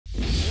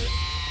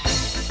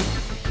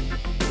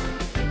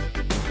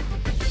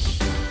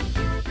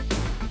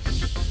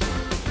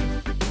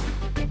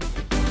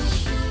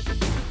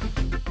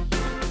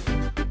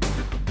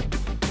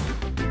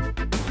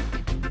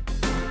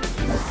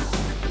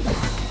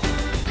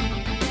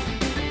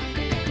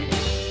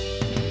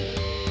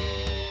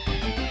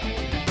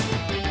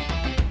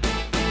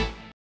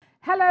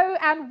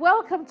and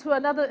welcome to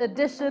another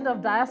edition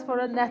of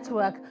Diaspora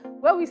Network,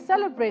 where we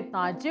celebrate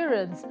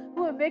Nigerians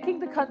who are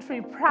making the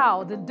country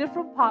proud in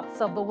different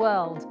parts of the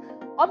world.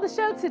 On the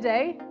show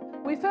today,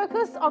 we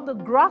focus on the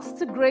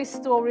grass-to-grace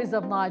stories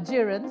of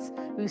Nigerians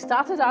who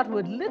started out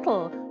with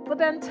little, but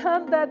then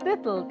turned their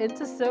little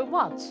into so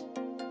much.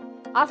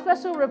 Our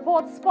special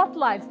report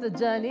spotlights the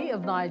journey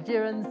of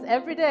Nigerians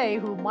every day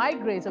who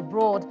migrate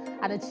abroad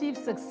and achieve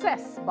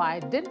success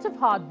by dint of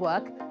hard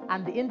work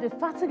and the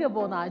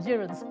indefatigable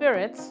Nigerian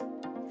spirit.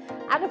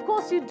 And of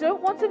course, you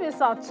don't want to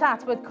miss our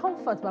chat with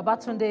Comfort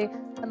Babatunde,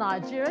 a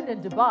Nigerian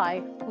in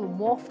Dubai who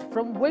morphed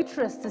from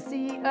waitress to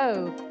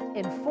CEO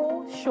in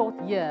 4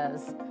 short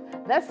years.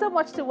 There's so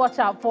much to watch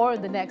out for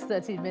in the next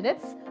 30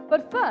 minutes,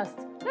 but first,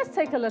 let's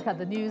take a look at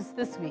the news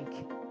this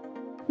week.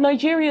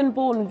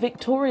 Nigerian-born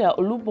Victoria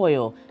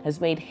Oluboyo has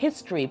made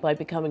history by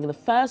becoming the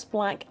first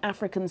black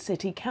African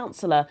city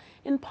councillor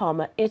in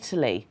Parma,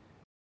 Italy.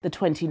 The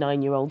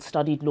 29-year-old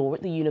studied law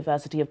at the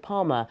University of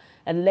Parma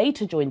and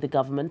later joined the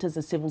government as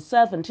a civil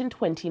servant in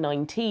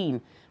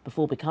 2019,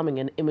 before becoming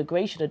an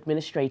immigration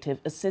administrative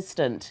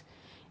assistant.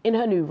 In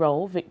her new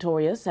role,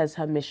 Victoria says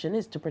her mission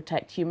is to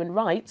protect human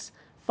rights,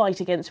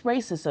 fight against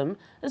racism,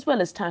 as well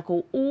as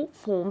tackle all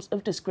forms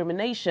of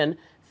discrimination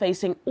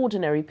facing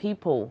ordinary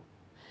people.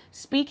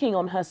 Speaking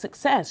on her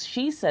success,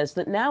 she says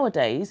that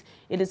nowadays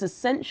it is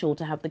essential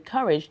to have the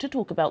courage to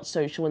talk about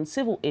social and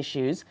civil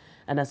issues,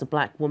 and as a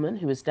black woman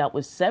who has dealt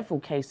with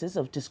several cases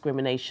of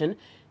discrimination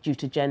due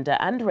to gender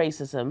and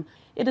racism,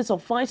 it is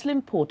of vital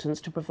importance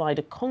to provide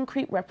a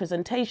concrete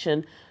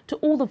representation to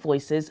all the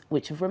voices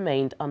which have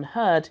remained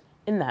unheard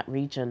in that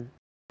region.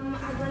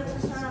 I'd like to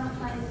start off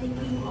by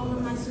thanking all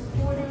of my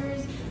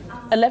supporters.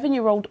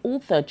 11-year-old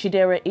author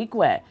Chidera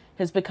Igwe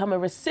has become a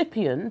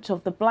recipient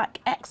of the Black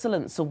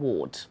Excellence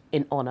Award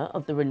in honour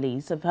of the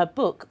release of her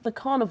book, The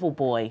Carnival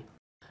Boy.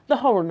 The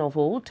horror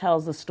novel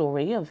tells the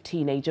story of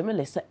teenager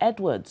Melissa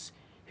Edwards,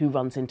 who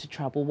runs into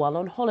trouble while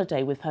on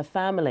holiday with her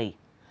family.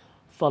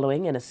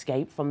 Following an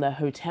escape from their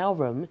hotel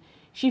room,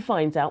 she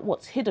finds out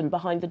what's hidden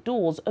behind the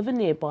doors of a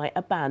nearby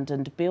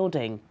abandoned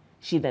building.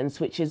 She then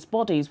switches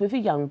bodies with a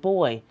young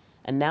boy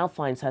and now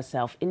finds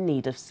herself in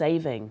need of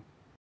saving.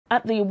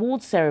 At the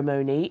awards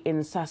ceremony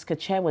in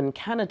Saskatchewan,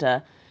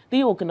 Canada,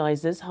 the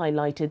organisers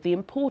highlighted the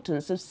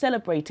importance of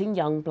celebrating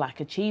young black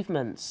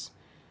achievements,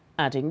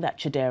 adding that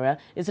Chidera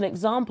is an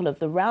example of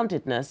the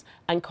roundedness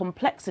and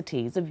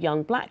complexities of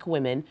young black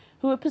women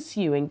who are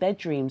pursuing their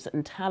dreams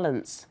and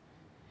talents.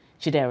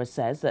 Chidera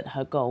says that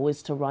her goal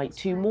is to write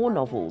 2 more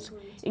novels,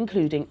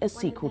 including a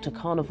sequel to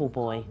Carnival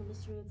Boy.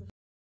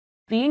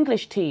 The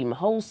English team,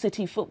 Hull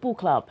City Football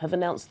Club, have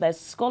announced their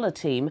scholar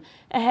team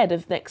ahead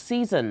of next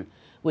season,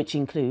 which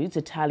includes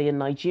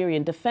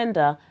Italian-Nigerian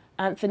defender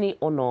Anthony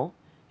Ono,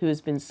 who has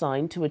been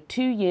signed to a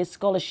 2-year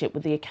scholarship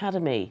with the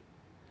academy.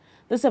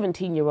 The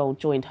 17-year-old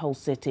joined Hull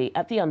City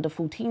at the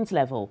under-14s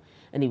level,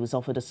 and he was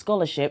offered a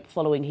scholarship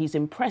following his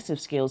impressive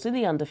skills in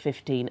the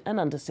under-15 and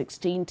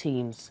under-16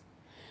 teams.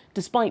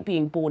 Despite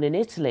being born in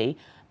Italy,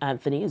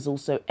 Anthony is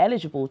also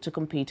eligible to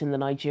compete in the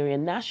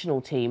Nigerian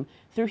national team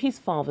through his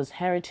father's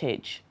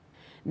heritage.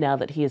 Now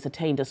that he has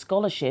attained a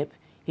scholarship,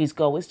 his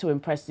goal is to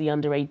impress the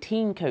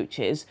under-18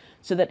 coaches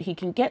so that he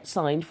can get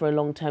signed for a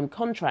long-term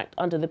contract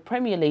under the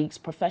Premier League's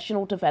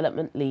Professional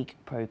Development League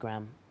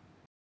programme.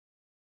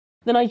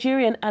 The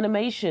Nigerian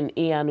animation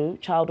Ianu,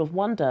 Child of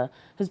Wonder,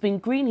 has been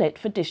greenlit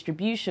for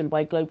distribution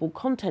by global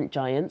content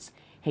giants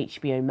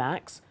HBO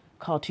Max,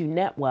 Cartoon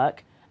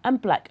Network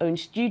and black-owned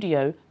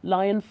studio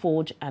Lion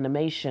Forge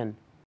Animation.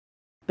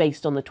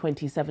 Based on the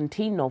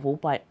 2017 novel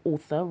by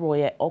author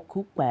Roye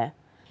Okukwe,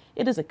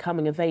 it is a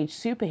coming-of-age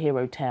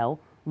superhero tale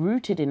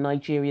rooted in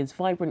Nigeria's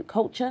vibrant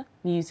culture,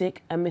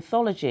 music and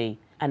mythology,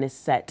 and is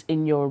set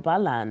in Yoruba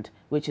land,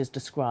 which is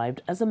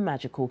described as a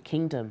magical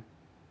kingdom.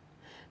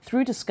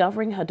 Through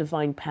discovering her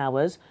divine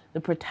powers, the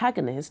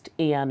protagonist,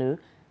 Ianu,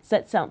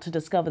 sets out to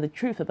discover the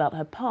truth about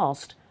her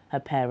past, her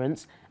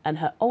parents, and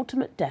her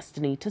ultimate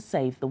destiny to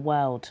save the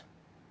world.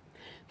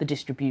 The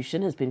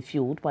distribution has been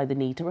fueled by the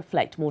need to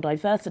reflect more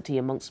diversity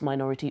amongst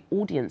minority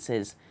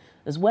audiences,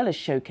 as well as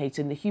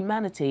showcasing the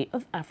humanity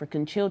of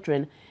African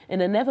children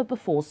in a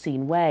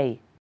never-before-seen way.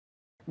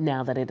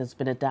 Now that it has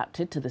been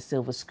adapted to the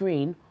silver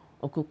screen,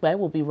 Okukwe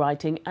will be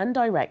writing and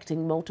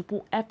directing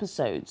multiple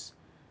episodes.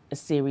 A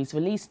series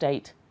release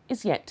date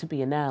is yet to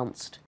be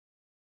announced.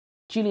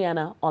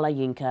 Juliana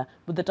Olayinka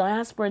with the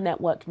Diaspora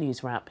Network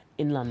News Wrap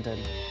in London.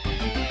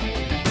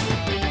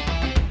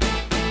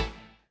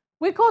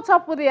 We caught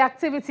up with the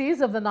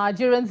activities of the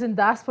Nigerians in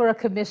Diaspora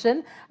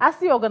Commission as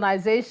the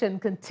organization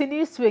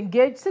continues to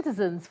engage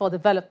citizens for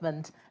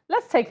development.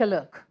 Let's take a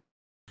look.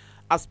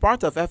 As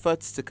part of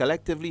efforts to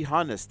collectively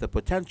harness the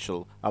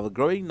potential of a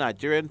growing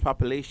Nigerian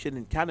population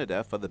in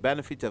Canada for the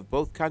benefit of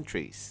both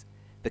countries,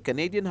 the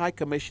Canadian High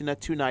Commissioner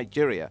to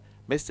Nigeria,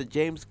 Mr.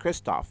 James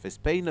Christophe, is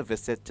paying a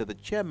visit to the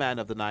chairman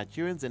of the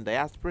Nigerians in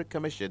Diaspora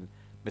Commission,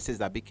 Mrs.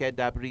 Abike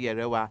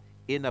Dabri-Yerewa,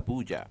 in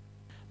Abuja.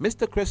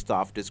 Mr.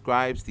 Christophe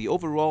describes the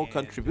overall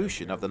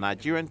contribution of the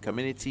Nigerian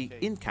community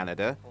in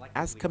Canada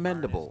as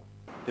commendable.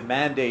 The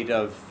mandate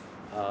of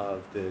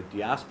of the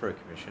Diaspora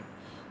Commission,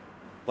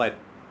 but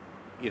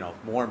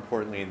more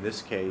importantly in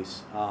this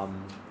case,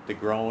 the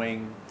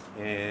growing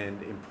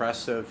and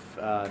impressive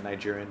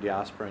Nigerian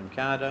diaspora in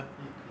Canada,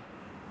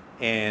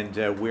 and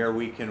where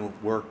we can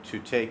work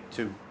to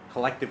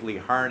collectively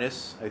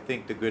harness, I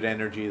think, the good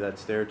energy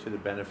that's there to the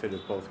benefit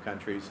of both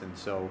countries. And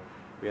so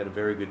we had a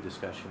very good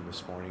discussion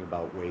this morning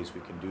about ways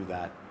we can do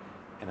that,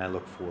 and I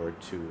look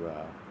forward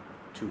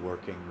to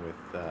working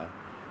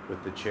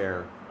with the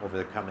chair over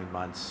the coming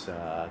months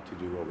to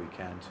do what we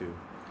can to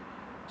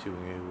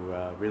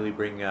really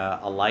bring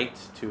a light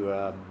to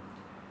a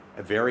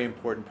very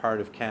important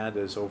part of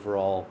Canada's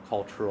overall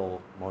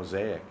cultural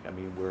mosaic. I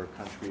mean, we're a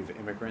country of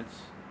immigrants,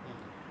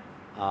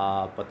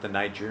 but the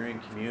Nigerian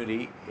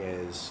community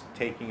is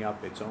taking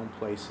up its own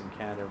place in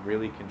Canada,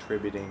 really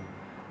contributing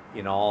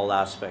in all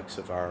aspects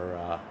of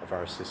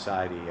our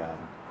society,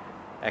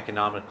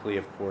 economically,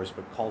 of course,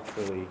 but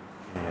culturally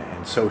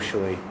and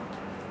socially.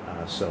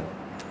 So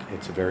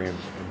it's a very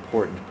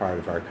important part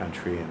of our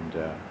country, and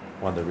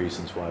one of the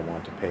reasons why I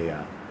want to pay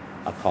a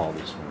call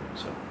this morning.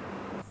 So,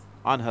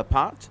 on her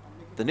part,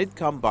 the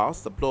NIDCOM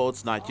boss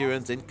applauds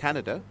Nigerians in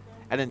Canada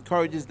and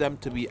encourages them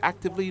to be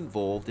actively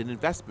involved in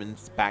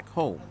investments back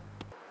home.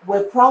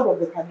 We're proud of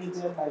the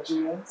Canadian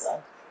Nigerians,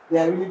 and they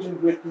are really doing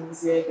great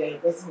things here. They're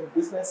investing in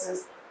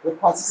businesses. They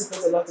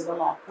participate a lot in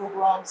all our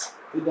programs,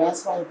 the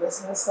Diaspora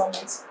Investment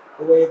Summits.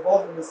 They were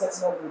involved in the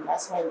setting up of the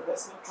Diaspora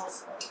Investment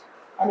Trust Fund,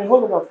 and a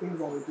whole lot of things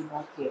that we do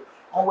back here.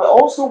 And we're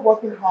also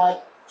working hard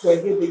to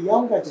engage the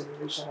younger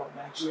generation of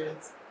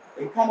Nigerians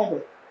in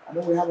Canada. I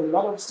know we have a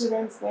lot of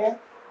students there,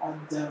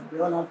 and they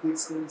all have great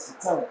stories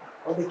to tell.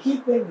 But the key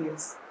thing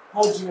is,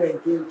 how do you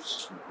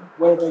engage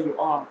wherever you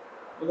are,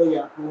 whether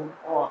you're at home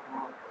or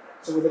abroad?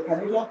 So with the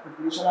Canadian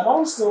population, and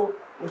also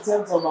in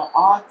terms of our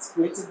arts,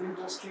 creative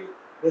industry,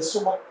 there's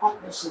so much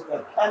partnership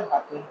that can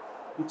happen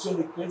between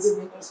the creative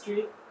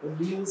industry, the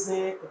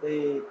music,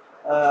 the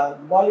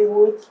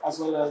Bollywood, as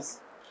well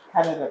as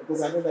Canada,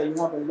 because I know that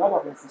you have a lot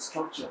of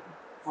infrastructure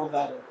for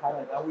that in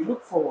Canada. And we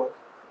look forward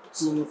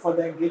to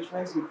further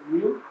engagements with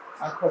you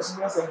and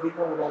continuous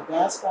engagement with our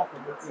diaspora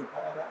community in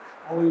Canada.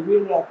 And we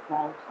really are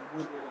proud of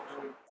what we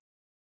are doing.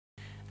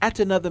 At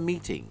another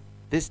meeting,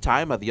 this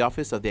time at the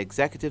office of the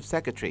Executive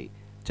Secretary,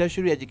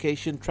 Tertiary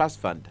Education Trust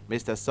Fund,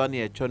 Mr.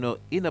 Sonny Echono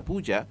in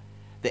Abuja,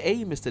 the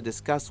aim is to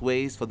discuss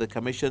ways for the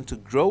Commission to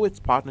grow its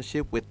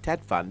partnership with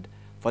TED Fund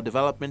for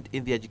development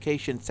in the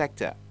education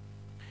sector.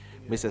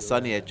 Mr.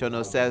 Sonny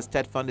Echono says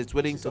TED Fund is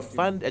willing to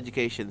fund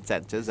education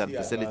centers and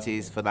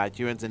facilities for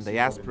Nigerians in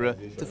diaspora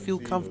to feel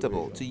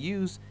comfortable to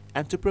use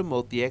and to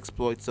promote the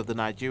exploits of the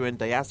Nigerian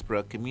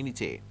diaspora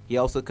community. He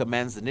also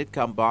commends the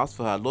NIDCOM boss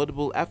for her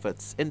laudable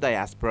efforts in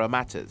diaspora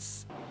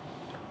matters.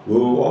 We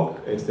will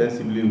work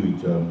extensively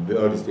with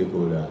all the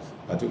stakeholders,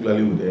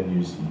 particularly with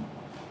NUC,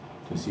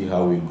 to see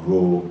how we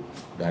grow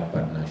that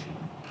partnership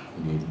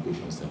in the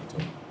education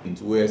sector. And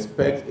we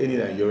expect any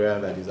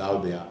Nigerian that is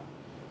out there,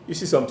 you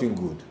see something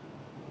good,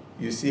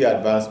 you see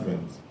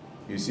advancement,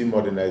 you see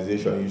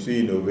modernization, you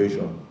see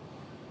innovation.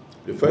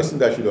 The first thing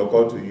that should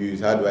occur to you is,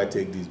 how do I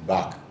take this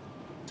back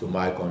to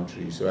my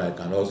country so I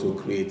can also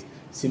create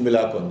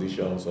similar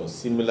conditions or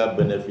similar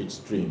benefit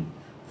stream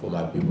for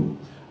my people.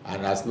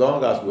 And as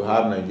long as we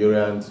have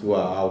Nigerians who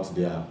are out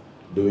there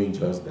doing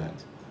just that,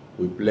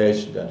 we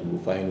pledge that we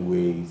will find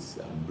ways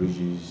and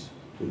bridges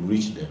to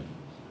reach them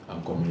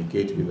and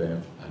communicate with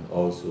them, and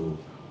also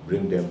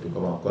bring them to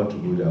come and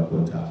contribute their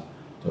quota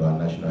to our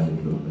national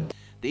development.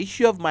 The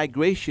issue of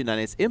migration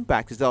and its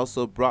impact is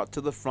also brought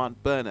to the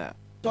front burner.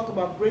 Talk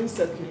about brain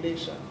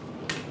circulation.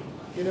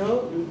 You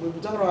know,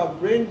 we talk about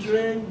brain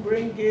drain,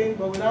 brain gain,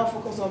 but we now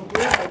focus on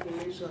brain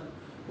circulation,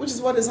 which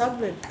is what is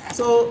happening.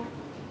 So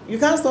you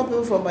can't stop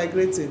people from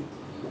migrating,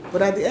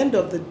 but at the end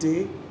of the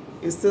day,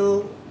 it's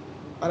still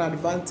an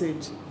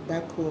advantage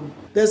back home.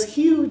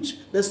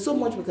 There's so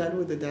much we can do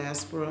with the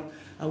diaspora,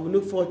 and we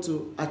look forward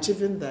to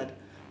achieving that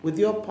with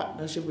your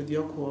partnership, with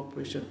your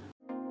cooperation.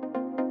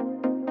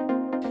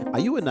 Are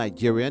you a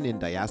Nigerian in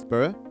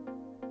diaspora?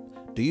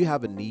 Do you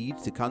have a need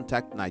to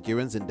contact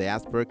Nigerians in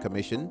Diaspora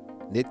Commission,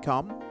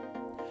 NIDCOM?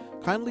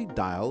 Kindly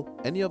dial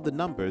any of the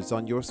numbers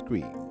on your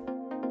screen.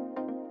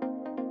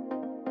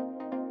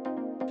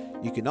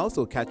 You can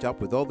also catch up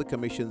with all the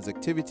Commission's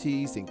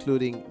activities,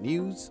 including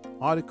news,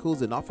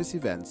 articles, and office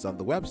events on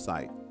the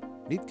website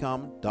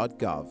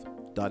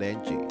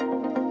nidcom.gov.ng.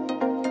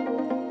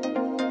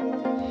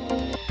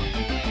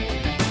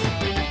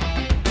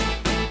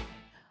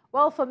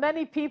 Well, for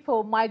many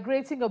people,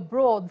 migrating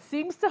abroad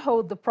seems to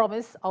hold the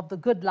promise of the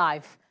good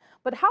life.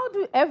 But how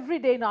do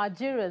everyday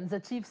Nigerians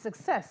achieve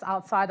success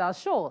outside our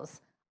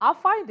shores? Our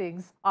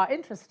findings are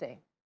interesting.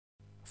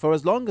 For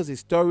as long as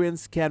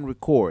historians can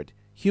record,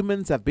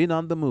 humans have been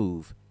on the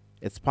move.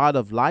 It's part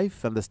of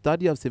life, and the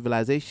study of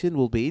civilization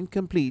will be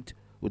incomplete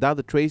without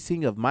the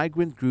tracing of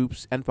migrant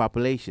groups and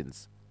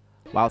populations.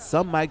 While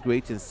some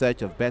migrate in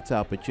search of better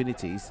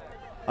opportunities,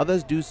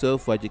 others do so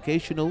for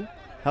educational,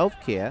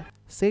 healthcare,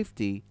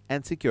 safety,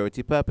 and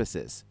security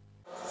purposes.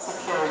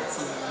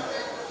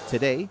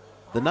 Today,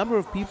 the number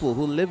of people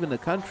who live in a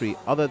country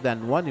other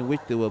than one in which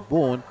they were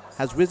born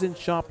has risen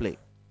sharply.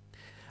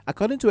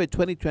 According to a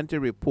 2020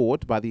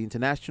 report by the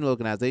International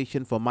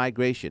Organization for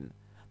Migration,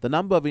 the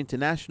number of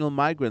international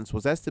migrants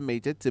was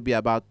estimated to be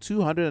about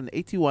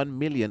 281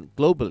 million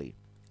globally,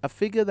 a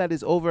figure that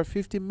is over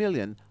 50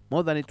 million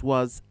more than it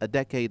was a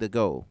decade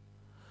ago.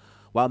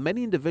 While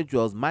many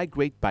individuals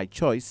migrate by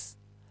choice,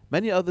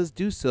 many others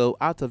do so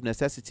out of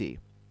necessity.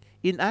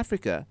 In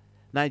Africa,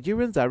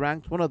 Nigerians are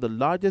ranked one of the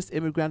largest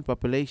immigrant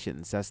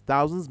populations as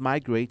thousands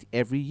migrate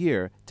every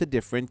year to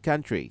different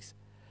countries.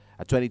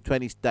 A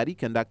 2020 study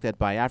conducted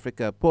by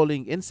Africa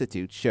Polling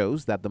Institute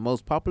shows that the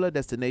most popular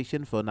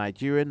destination for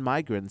Nigerian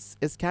migrants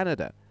is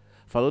Canada,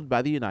 followed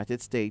by the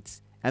United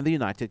States and the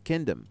United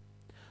Kingdom.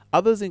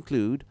 Others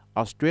include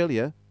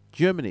Australia,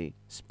 Germany,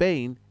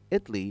 Spain,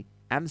 Italy,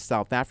 and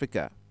South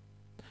Africa.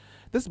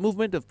 This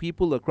movement of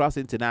people across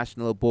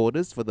international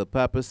borders for the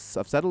purpose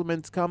of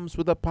settlement comes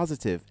with a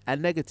positive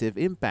and negative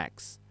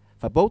impacts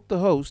for both the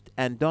host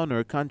and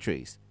donor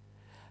countries.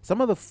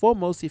 Some of the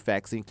foremost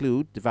effects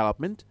include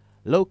development,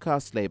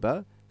 low-cost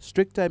labor,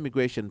 stricter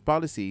immigration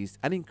policies,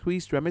 and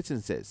increased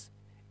remittances.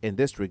 In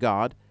this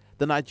regard,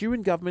 the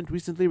Nigerian government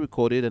recently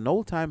recorded an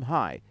all-time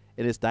high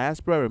in its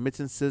diaspora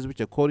remittances, which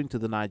according to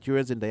the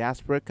Nigerians in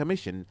Diaspora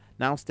Commission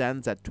now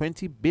stands at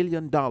 $20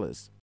 billion.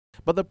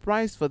 But the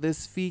price for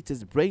this feat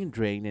is brain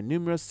drain in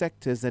numerous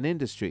sectors and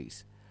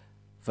industries.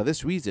 For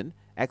this reason,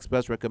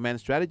 experts recommend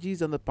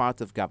strategies on the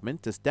part of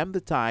government to stem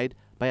the tide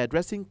by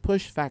addressing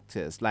push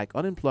factors like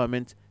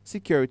unemployment,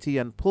 security,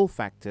 and pull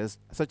factors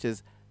such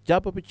as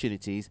job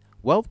opportunities,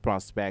 wealth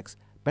prospects,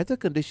 better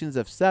conditions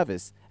of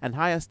service, and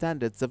higher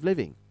standards of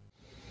living.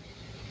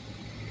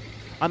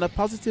 On a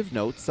positive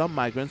note, some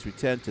migrants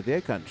return to their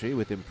country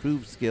with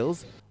improved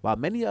skills, while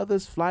many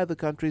others fly the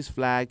country's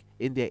flag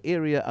in their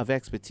area of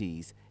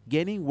expertise,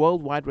 gaining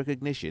worldwide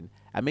recognition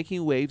and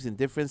making waves in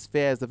different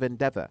spheres of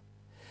endeavor.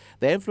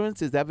 Their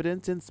influence is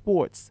evident in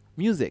sports,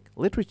 music,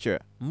 literature,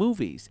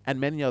 movies, and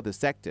many other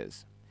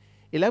sectors.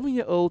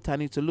 11-year-old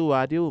Tanitolu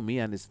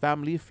Adeomi and his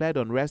family fled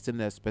unrest in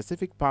a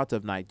specific part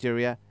of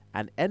Nigeria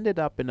and ended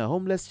up in a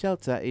homeless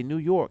shelter in New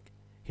York.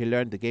 He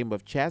learned the game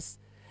of chess,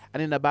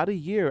 and in about a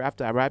year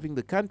after arriving in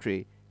the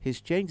country,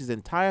 he's changed his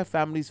entire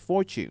family's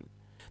fortune.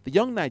 The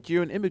young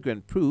Nigerian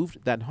immigrant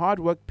proved that hard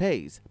work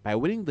pays by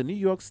winning the New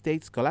York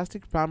State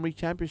Scholastic Primary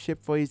Championship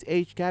for his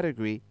age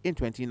category in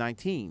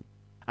 2019.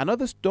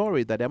 Another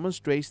story that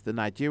demonstrates the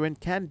Nigerian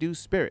can-do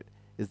spirit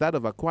is that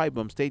of Akwa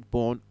Ibom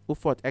State-born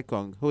Ufot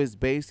Ekong, who is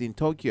based in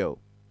Tokyo.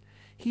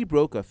 He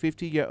broke a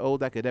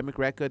 50-year-old academic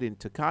record in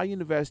Tokai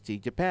University,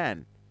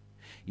 Japan.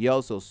 He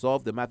also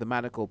solved the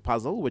mathematical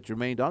puzzle which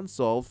remained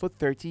unsolved for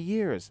 30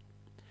 years.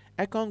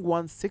 Ekong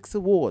won 6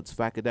 awards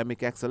for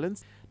academic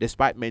excellence,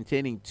 despite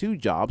maintaining 2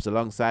 jobs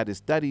alongside his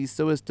studies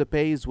so as to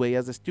pay his way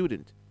as a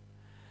student.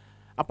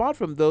 Apart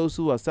from those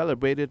who are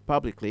celebrated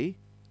publicly,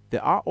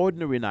 there are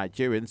ordinary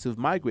Nigerians who've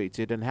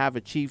migrated and have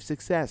achieved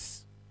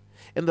success.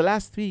 In the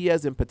last 3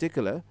 years in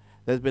particular,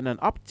 there's been an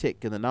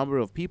uptick in the number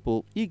of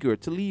people eager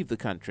to leave the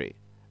country,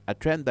 a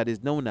trend that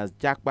is known as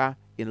Jakpa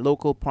in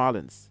local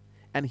parlance.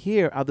 And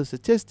here are the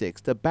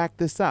statistics to back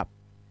this up.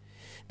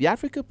 The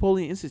Africa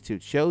Polling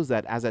Institute shows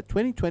that as of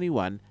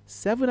 2021,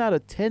 7 out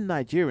of 10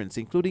 Nigerians,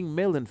 including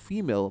male and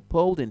female,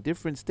 polled in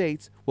different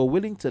states were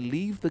willing to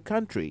leave the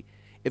country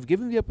if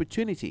given the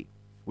opportunity,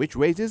 which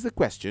raises the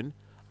question,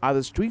 are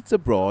the streets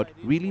abroad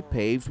really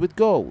paved with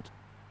gold?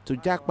 To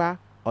Jakpa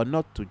or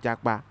not to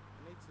Jakpa?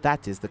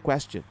 That is the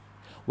question.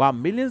 While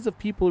millions of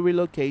people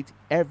relocate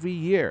every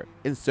year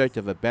in search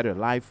of a better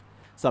life,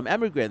 some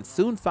emigrants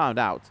soon found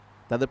out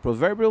that the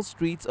proverbial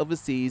streets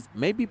overseas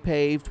may be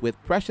paved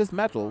with precious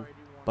metal,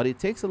 but it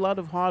takes a lot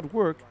of hard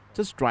work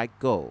to strike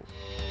gold.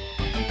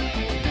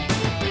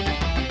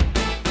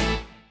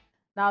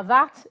 Now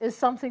that is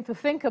something to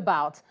think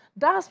about.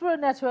 Diaspora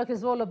Network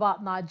is all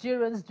about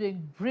Nigerians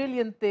doing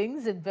brilliant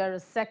things in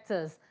various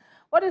sectors,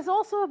 but it's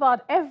also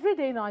about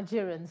everyday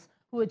Nigerians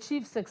who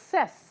achieve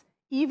success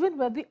even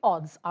when the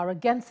odds are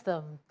against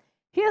them.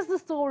 Here's the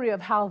story of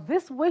how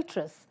this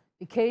waitress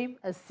became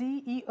a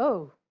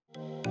CEO.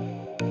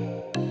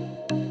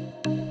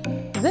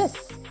 This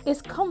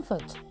is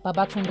Comfort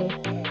Babatunde.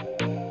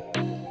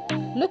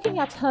 Looking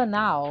at her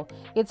now,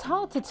 it's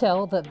hard to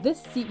tell that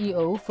this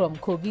CEO from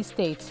Kogi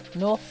State,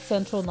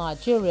 north-central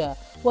Nigeria,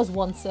 was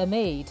once a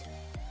maid.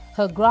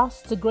 Her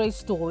grass to grace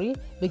story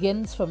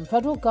begins from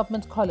Federal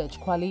Government College,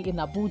 Kwali in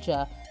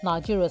Abuja,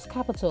 Nigeria's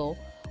capital,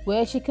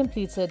 where she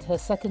completed her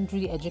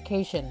secondary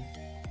education.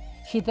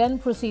 She then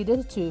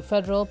proceeded to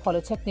Federal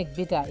Polytechnic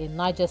Bida in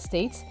Niger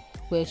State,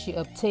 where she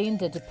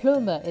obtained a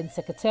diploma in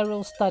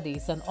secretarial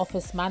studies and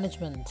office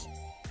management.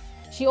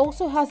 She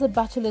also has a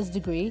bachelor's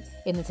degree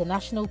in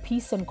international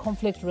peace and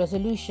conflict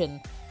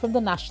resolution from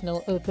the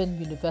National Open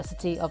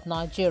University of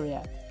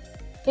Nigeria.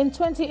 In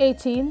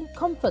 2018,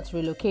 Comfort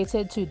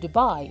relocated to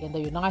Dubai in the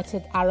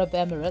United Arab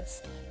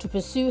Emirates to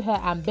pursue her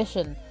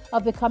ambition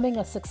of becoming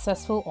a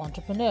successful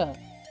entrepreneur.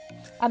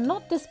 And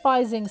not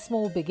despising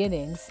small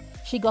beginnings,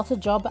 she got a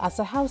job as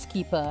a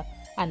housekeeper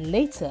and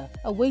later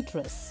a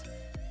waitress.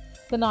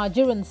 The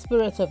Nigerian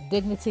spirit of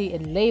dignity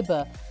in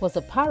labour was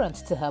apparent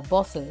to her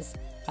bosses,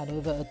 and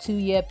over a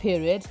 2-year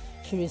period,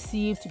 she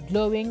received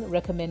glowing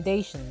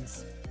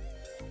recommendations.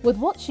 With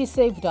what she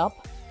saved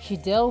up, she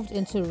delved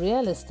into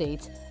real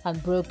estate and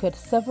brokered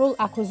several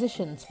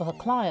acquisitions for her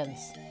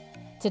clients.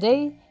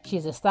 Today, she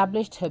has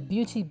established her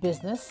beauty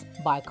business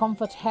by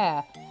Comfort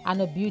Hair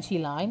and a beauty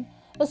line,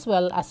 as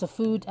well as a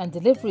food and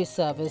delivery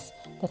service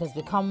that has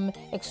become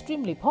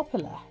extremely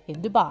popular in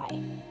Dubai.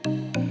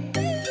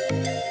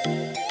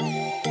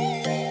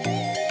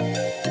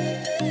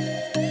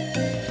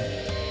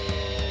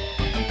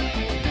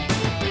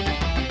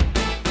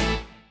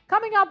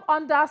 Coming up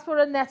on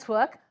Diaspora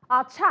Network,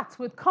 our chat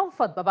with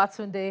Comfort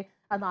Babatunde,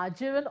 a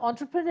Nigerian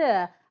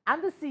entrepreneur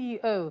and the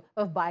CEO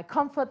of By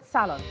Comfort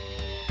Salon.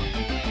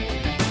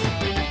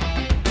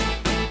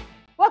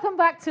 Welcome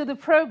back to the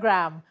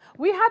program.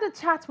 We had a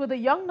chat with a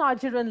young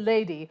Nigerian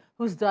lady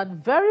who's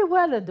done very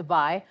well in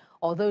Dubai,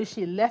 although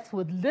she left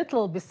with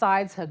little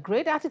besides her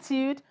great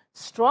attitude,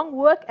 strong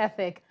work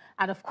ethic,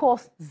 and of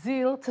course,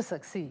 zeal to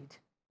succeed.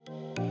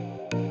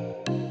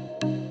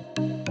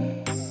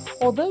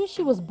 Although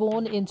she was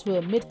born into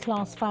a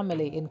mid-class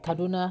family in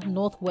Kaduna,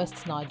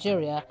 northwest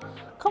Nigeria,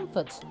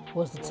 Comfort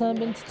was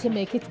determined to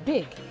make it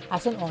big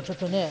as an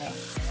entrepreneur.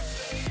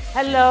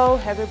 Hello,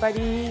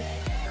 everybody.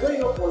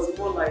 Growing up was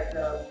more like,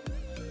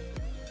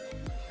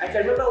 I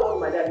can remember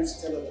what my dad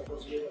used to tell me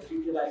was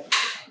really like,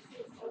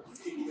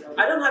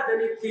 I don't have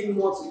anything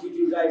more to give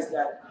you guys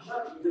than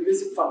the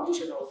basic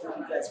foundation of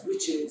you guys,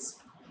 which is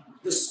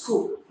the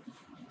school.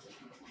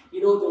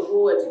 You know, the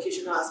whole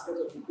educational aspect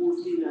of the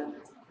whole thing and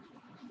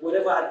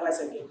whatever advice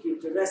I can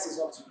give, the rest is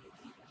up to me.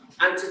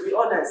 And to be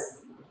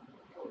honest,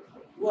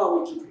 who are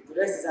we kidding? The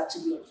rest is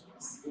actually up to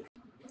us.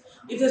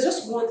 If there's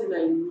just one thing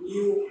I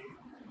knew,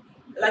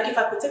 like if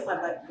I could take my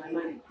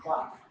mind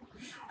back,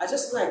 I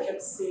just know I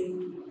kept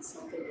saying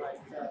something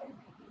like,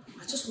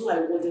 I just know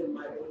I wanted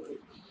my own thing.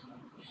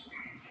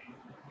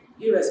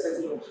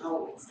 Irrespective of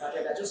how it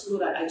started, I just know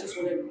that I just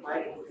wanted my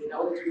own thing. I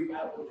wanted to be my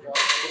own boss.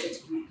 I wanted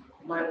to do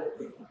my own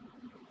thing.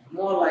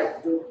 More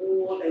like the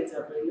whole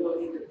entrepreneurial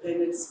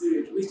independent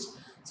spirit, which,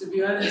 to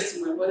be honest,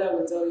 my mother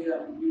will tell you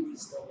I'm really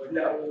stubborn.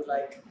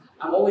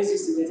 I'm always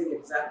used to getting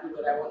exactly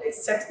what I want,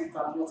 except if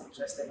I'm not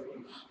interested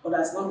in it. But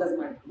as long as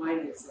my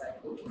mind is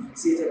like, okay,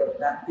 fixated on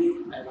that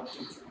thing, I want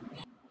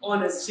it.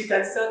 Honest, she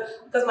can sell,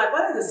 because my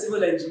father is a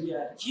civil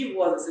engineer. He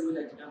was a civil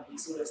engineer,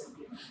 so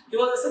recently. He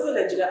was a civil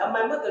engineer, and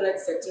my mother read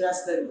secretarial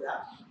studies,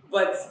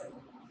 but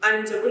an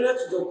entrepreneur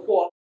to the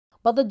core.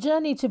 But the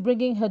journey to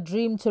bringing her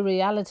dream to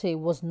reality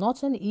was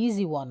not an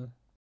easy one.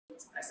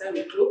 I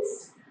started with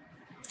clothes,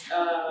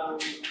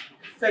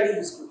 fairly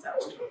used clothes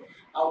actually.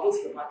 I'll go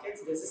to the market.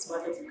 There's this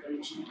market in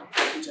Karachi,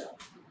 Abuja.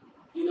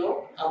 You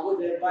know, I'll go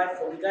there, buy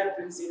from the guy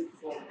brings in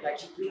from, like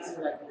he brings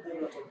in like a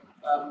whole lot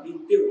of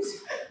in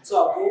bills.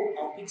 So I'll go,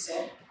 I'll pick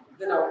some,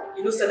 then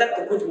I'll, select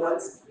the good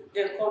ones,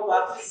 then come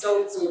back,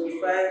 sell to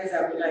friends,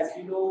 and be like,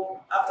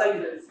 after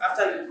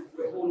you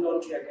the whole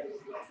laundry and everything.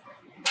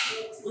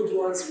 Good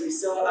ones,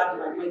 resell, add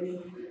my money,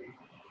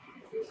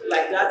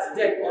 like that.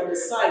 Then on the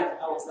side,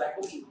 I was like,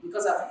 okay,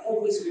 because I've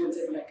always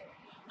wanted, like,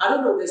 I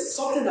don't know, there's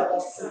something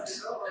about food.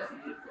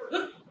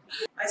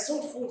 I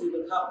sold food in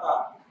the car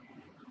park,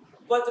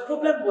 but the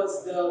problem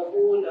was the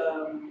whole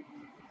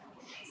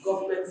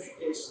government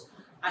ish.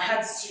 I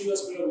had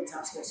serious problem with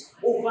tax force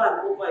over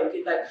and over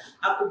again. Like,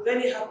 I could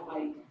barely have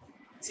my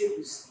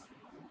tables.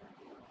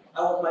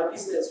 I want my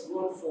business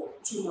run for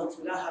 2 months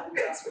without having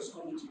tax force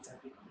coming to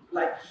intervene.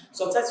 Like,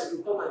 sometimes you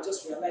can come and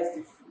just realize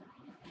the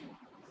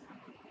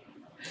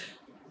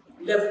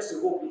level to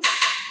the whole place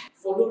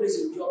for no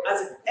reason. You're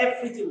as if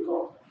everything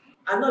gone.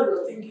 And now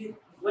you're thinking,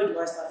 where do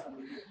I start from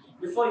again?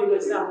 Before you know,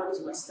 it's I'm running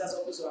to my sister's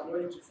office or I'm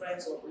running to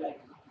friends or like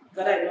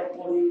gather enough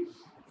money,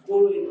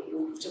 borrowing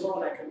whichever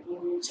one I can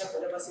borrow, check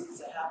whatever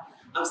savings I have,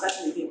 I'm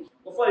starting again.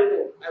 Before you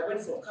know, I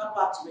went from car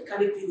park to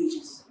mechanic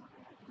villages,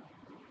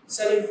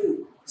 selling food.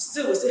 We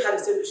still had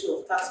the same issue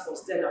of tax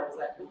force. Then I was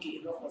like, okay,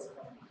 enough was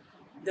enough.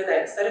 Then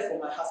I started from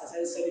my house, I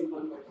started selling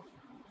money.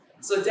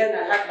 So then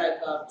I had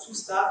like 2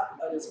 staff,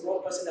 there's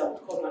one person that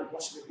would come and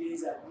wash the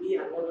bins, and me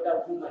and one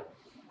other woman.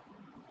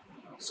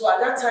 So at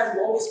that time,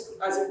 we always,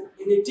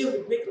 in a day,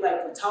 we make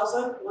like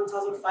 1,000,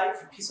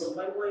 1,005 piece of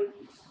money.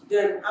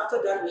 Then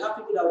after that, we have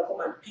people that will come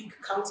and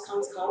pick, count,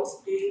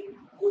 pay,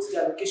 go to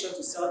their location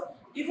to sell.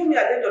 Even me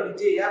at the end of the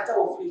day, after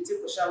we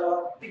take a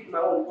shower, pick my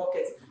own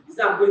bucket, is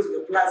now I'm going to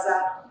the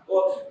plaza.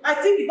 Or I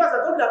think if I'm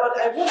talking about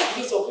it, I want to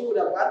do some people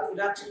that would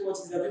actually watch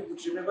this every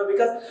would remember,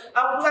 because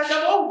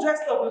I'm all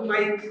dressed up with my,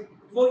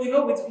 I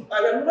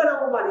remember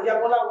that woman in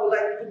Yabola with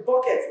like the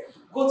bucket,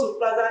 go to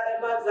Plaza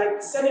Emma,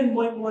 like selling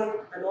moi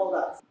and all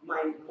that.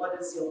 My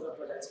mother's younger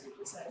brother, to be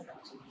precise,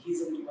 actually,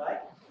 he's in Dubai.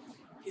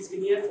 He's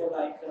been here for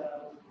like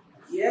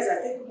years, I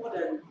think more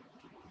than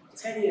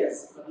 10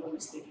 years, if I'm not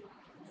mistaken.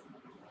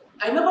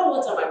 I remember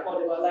one time I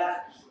called him, like,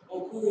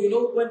 Uncle,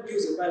 when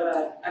bills are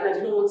right, and I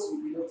didn't want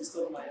to,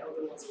 disturb my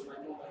elder ones or my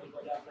mom or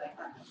anybody. I'm like,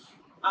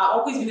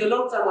 Uncle, it's been a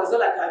long time. It's not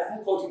like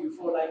I've called you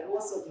before. Like,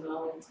 what's up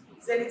now?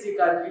 Is anything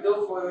can,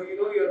 for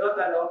your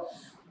daughter now?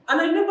 And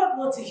I remember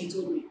one thing he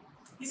told me.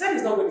 He said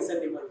he's not going to send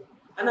me money.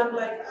 And I'm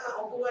like,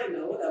 Uncle, why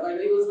now? Whatever.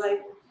 And he was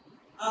like,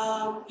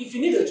 if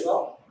you need a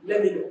job,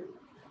 let me know.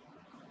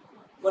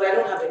 But I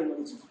don't have any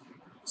money to do.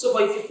 So,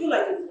 but if you feel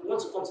like if you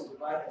want to come to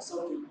Dubai or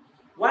something,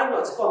 why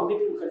not come?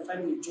 Maybe we can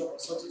find you a job or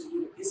something to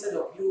do instead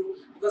of you,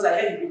 because I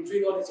heard you've been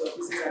doing all this your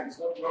business and it's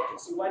not working.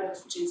 So why not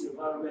you change the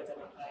environment?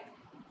 And I'm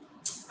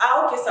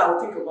like, okay, so I'll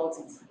think about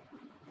it.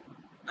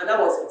 And that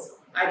was it.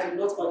 I did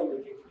not call him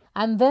again.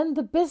 And then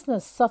the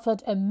business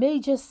suffered a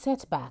major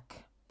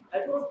setback.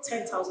 I brought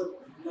 10,000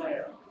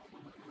 naira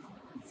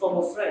from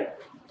a friend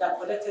that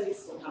collected it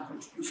from her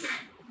contribution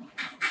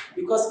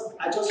because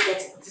I just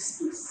got this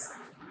place.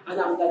 And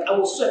I'm like, I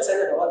was so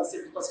excited about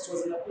this because it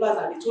was in a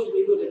plaza and they told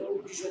me, they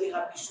don't usually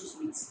have issues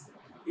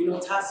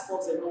with, task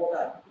force and all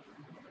that.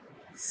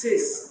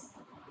 Sis,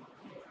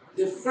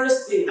 the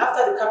first day,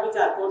 after the carpenter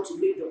had gone to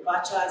make the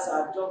batchers,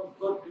 had gone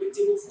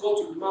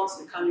to mount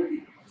the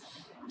canopy,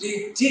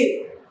 the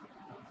day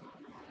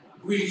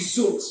we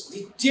resumed,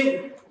 the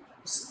day we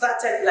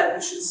started, like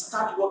we should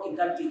start working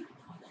that day,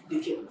 they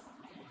came.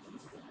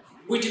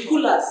 With the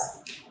coolers,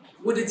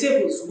 with the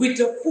tables, with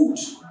the food.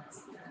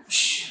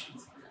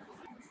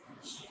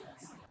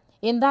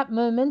 In that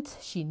moment,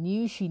 she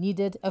knew she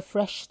needed a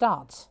fresh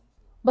start.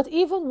 But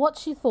even what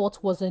she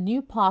thought was a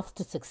new path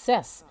to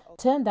success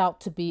turned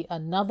out to be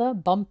another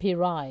bumpy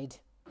ride.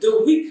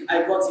 The week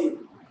I got in,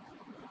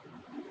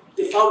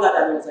 they found out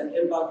that there was an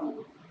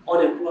embargo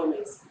on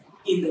employment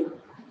in the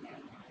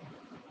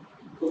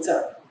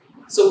hotel.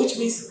 So which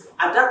means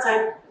at that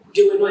time,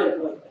 they were not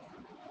employed.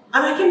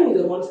 And I came with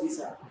a month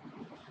visa.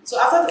 So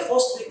after the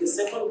first week, the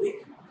second week,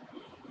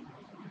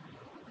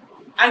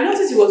 I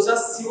noticed he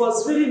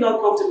was really not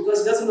comfortable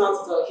because he doesn't know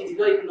how to tell, he did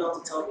not even know how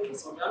to tell me or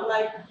something. I'm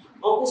like,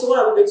 Uncle, so what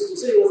are we going to do?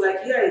 So he was like,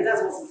 yeah,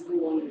 that's what he's even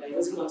wondering, like, he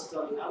doesn't know how to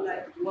tell me. I'm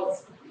like, what?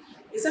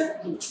 He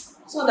said,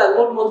 so that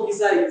 1 month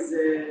visa is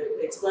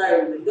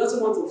expiring. He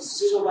doesn't want a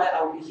situation where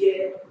I'll be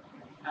here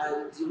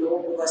and,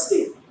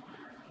 overstay.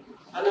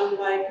 And I'm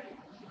like,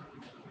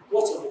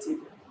 what's on the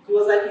table? He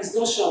was like, he's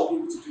not sure I'll be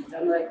able to do it.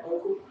 I'm like,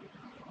 Uncle,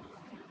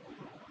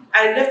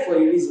 I left for a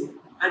reason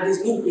and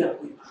there's no way I'm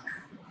going back.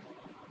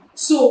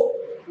 So,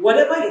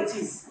 whatever it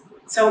is,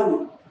 tell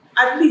me.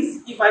 At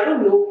least, if I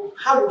don't know,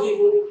 how would you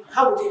even know if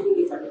I would give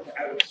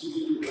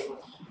you the money?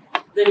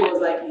 Then he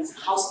was like, it's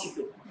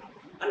housekeeping.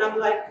 And I'm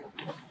like,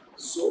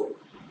 so?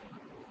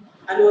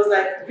 And he was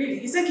like, really?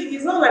 He said,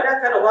 it's not like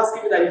that kind of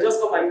housekeeping that you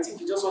just come and you think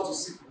you just want to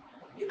sleep.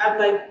 I'm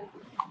like,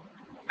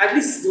 at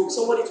least there was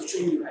somebody to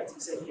train you, right? He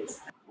said,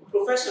 yes.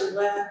 Profession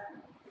where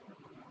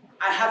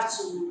I have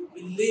to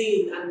be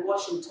laying and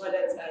washing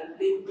toilets and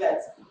laying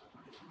beds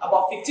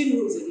about 15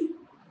 rooms a day.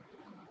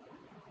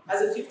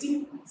 As in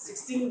 15,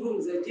 16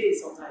 rooms a day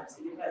sometimes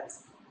in the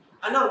beds.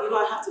 And now,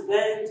 I have to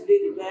bend,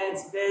 lay the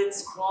bend,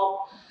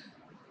 scrub.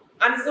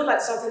 And it's not like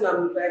something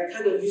I'm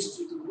kind of used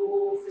to, the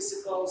whole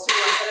physical. So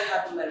I started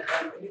having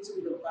a little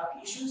bit of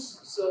back issues.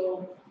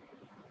 So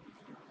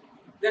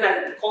then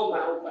I called my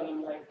uncle and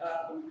I'm like,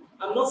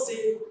 I'm not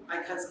saying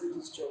I can't do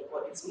this job,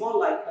 but it's more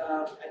like,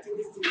 I think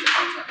this thing is a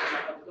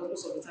contract because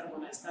most of the time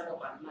when I stand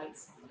up at night,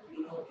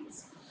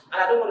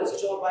 and I don't want to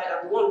switch over.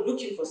 I'm the one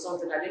looking for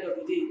something at the end of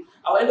the day.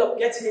 I'll end up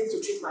getting it to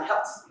treat my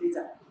health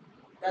later.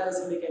 That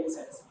doesn't make any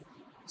sense.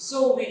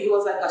 So he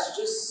was like, I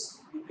should just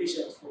be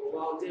patient for a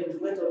while. Then we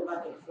went on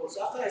back and forth.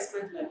 So after I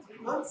spent 3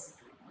 months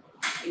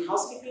in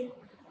housekeeping,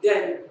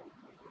 then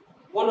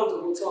one of the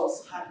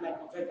hotels had a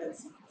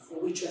vacancy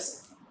for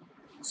waitressing.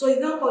 So he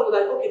now called me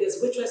okay,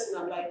 there's waitressing.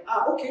 I'm like,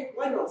 okay,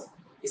 why not?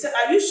 He said,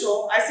 are you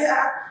sure? I said,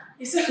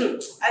 He said,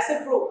 I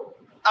said, bro,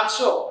 I'm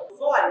sure.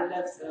 Before I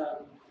left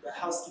the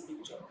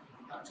housekeeping job,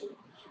 actually,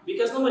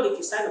 because normally if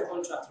you sign a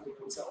contract with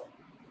a hotel,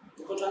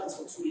 the contract is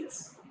for 2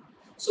 years.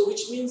 So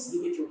which means they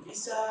make your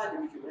visa, they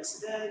make your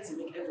residence, they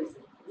make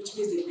everything. Which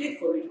means they paid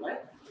for it,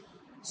 right?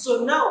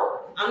 So now,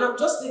 and I'm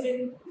just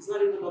leaving, it's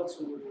not even up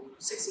to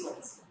 6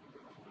 months.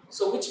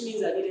 So which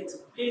means I needed to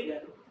pay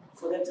them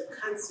for them to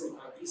cancel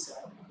my visa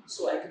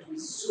so I could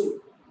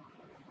resume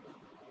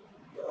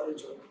the other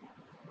job.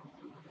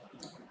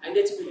 I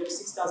needed to pay them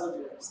 6,000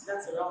 dirhams.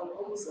 That's around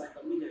almost like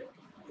 $1 million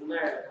in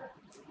Naira.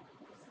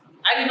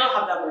 I did not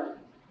have that money,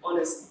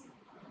 honestly.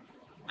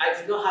 I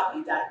did not have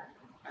a dime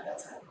at that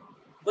time.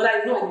 But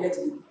I know I needed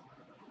to leave.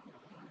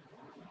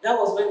 That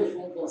was when the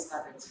phone call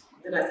started.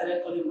 Then I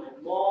started calling my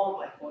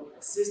mom, I called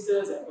my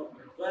sisters, I called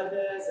my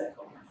brothers, I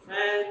called my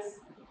friends.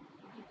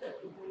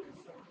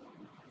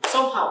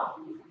 Somehow,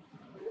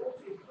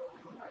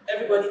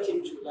 everybody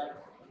came to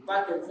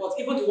back and forth.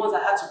 Even the ones I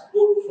had to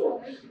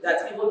borrow from,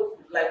 that even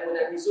when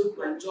I resumed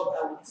my job,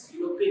 I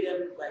would pay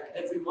them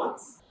every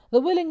month. The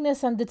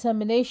willingness and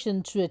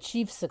determination to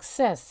achieve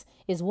success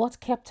is what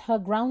kept her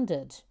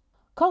grounded.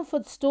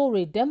 Comfort's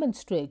story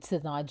demonstrates the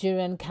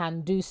Nigerian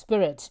can-do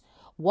spirit,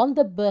 one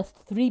that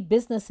birthed 3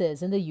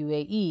 businesses in the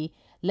UAE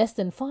less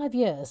than 5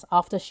 years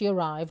after she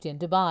arrived in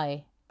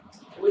Dubai.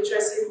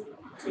 Waitressing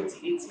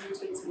 2018,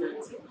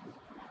 2019,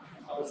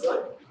 I was done.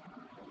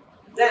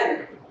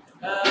 Then,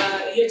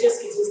 EHS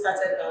Kitchen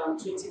started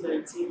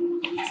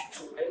 2019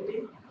 to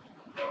ending.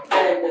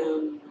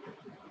 Then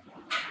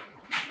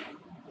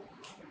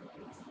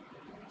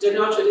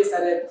general trading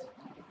started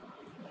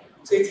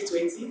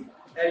 2020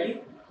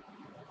 early.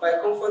 By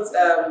comfort,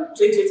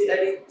 2020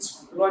 early,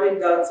 running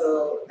down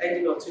to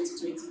ending of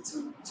 2020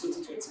 to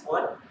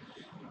 2021.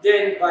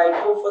 Then by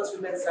comfort,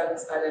 women started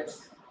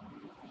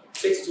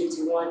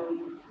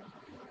 2021,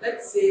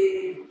 let's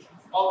say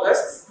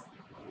August,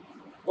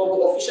 but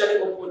we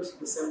officially opened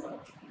December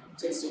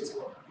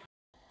 2021.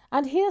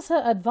 And here's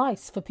her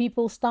advice for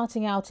people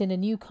starting out in a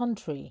new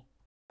country.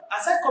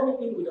 Aside coming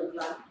in with a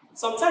plan,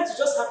 sometimes you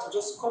just have to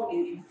just come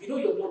in. If you know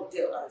you're not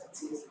there as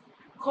it is,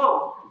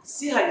 come,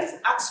 see how it is,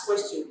 ask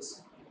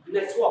questions,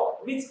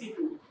 network, meet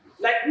people.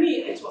 Like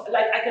me,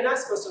 like I can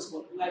ask questions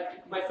for,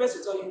 like my friends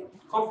will tell you,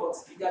 comfort,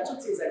 there are two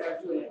things I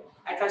can do here.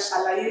 I can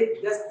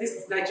shalaye, there's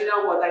this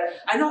Nigerian word, like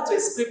I know how to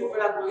explain for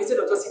federal instead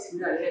of just sitting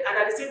there. And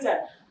at the same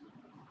time,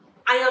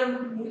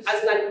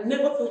 I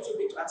never feel too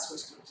big to ask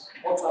questions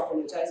or to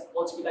apologize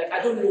or to be like,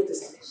 I don't know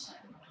this thing.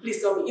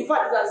 Please tell me. In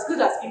fact, it's as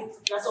good as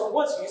there are some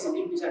words you use in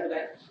English, I'll be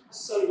like,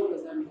 sorry, what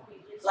does that mean?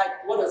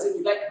 Like, what does it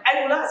mean? Like,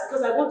 I will ask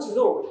because I want to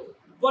know.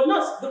 But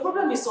not, the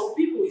problem is some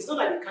people, it's not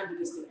like they can't do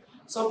this thing.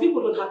 Some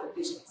people don't have the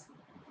patience.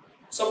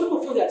 Some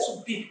people feel they're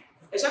too big,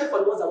 especially for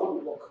the ones that want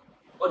to work.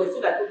 Or they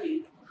feel like,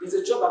 okay, there's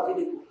a job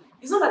available.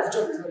 It's not that the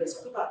job is not there.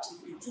 Some people actually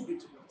feel too big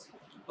to work.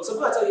 Or some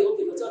people tell you,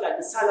 okay, they'll tell like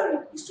the salary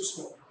is too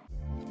small.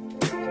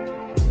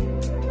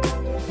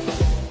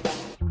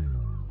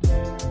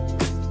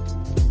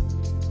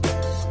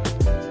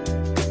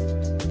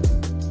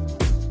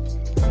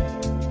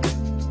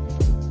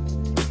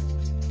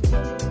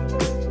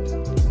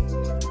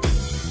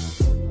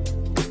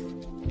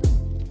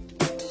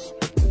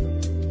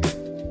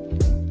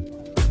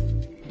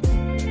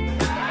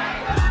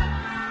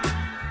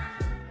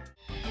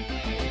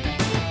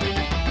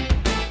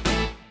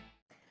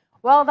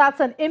 Well, that's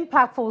an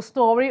impactful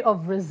story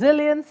of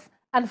resilience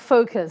and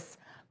focus.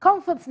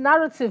 Comfort's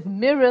narrative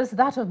mirrors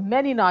that of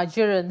many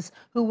Nigerians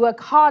who work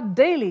hard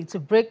daily to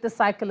break the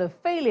cycle of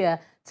failure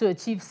to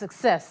achieve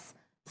success.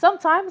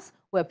 Sometimes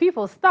where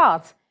people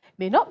start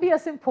may not be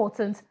as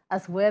important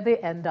as where they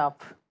end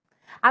up.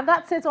 And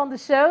that's it on the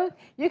show.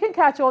 You can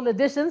catch all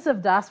editions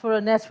of Diaspora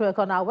Network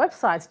on our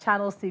website,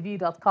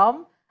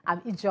 channelstv.com.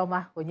 I'm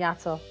Ijoma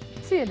Onyato.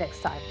 See you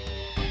next time.